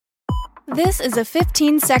This is a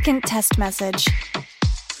 15-second test message.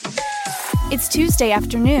 It's Tuesday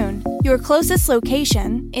afternoon. Your closest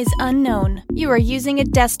location is unknown. You are using a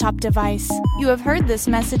desktop device. You have heard this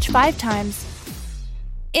message 5 times.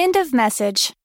 End of message.